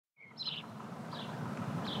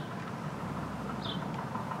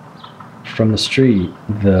From the street,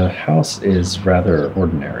 the house is rather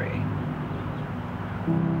ordinary.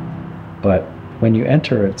 But when you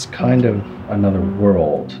enter, it's kind of another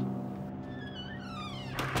world.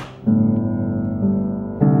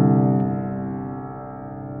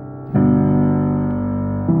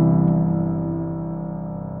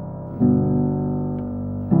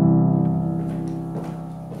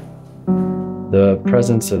 The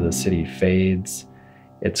presence of the city fades.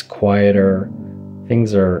 It's quieter.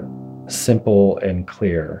 Things are simple and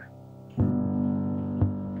clear.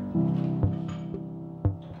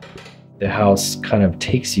 The house kind of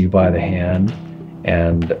takes you by the hand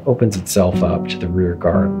and opens itself up to the rear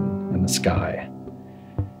garden and the sky.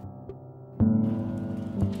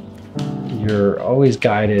 You're always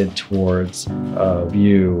guided towards a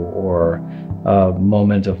view or a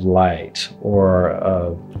moment of light or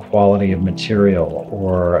a quality of material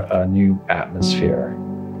or a new atmosphere.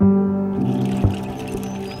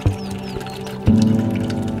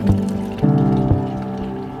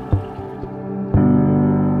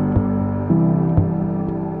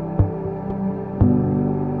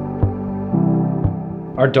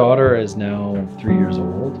 Our daughter is now 3 years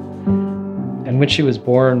old, and when she was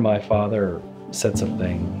born, my father said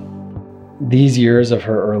something. These years of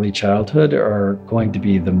her early childhood are going to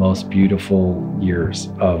be the most beautiful years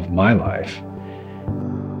of my life.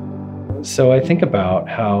 So I think about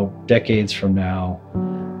how decades from now,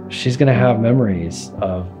 she's going to have memories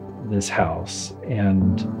of this house,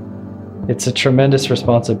 and it's a tremendous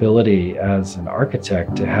responsibility as an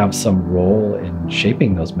architect to have some role in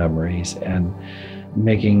shaping those memories and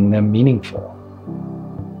making them meaningful.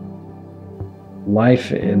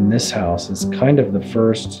 Life in this house is kind of the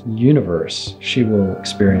first universe she will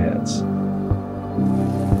experience.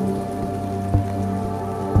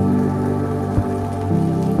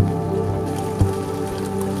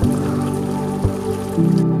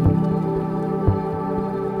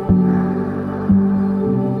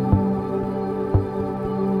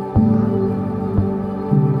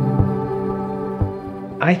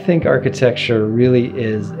 I think architecture really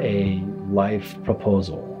is a life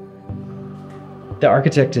proposal. The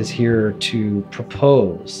architect is here to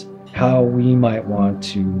propose how we might want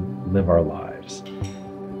to live our lives.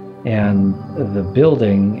 And the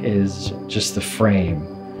building is just the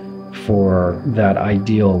frame for that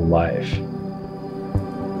ideal life.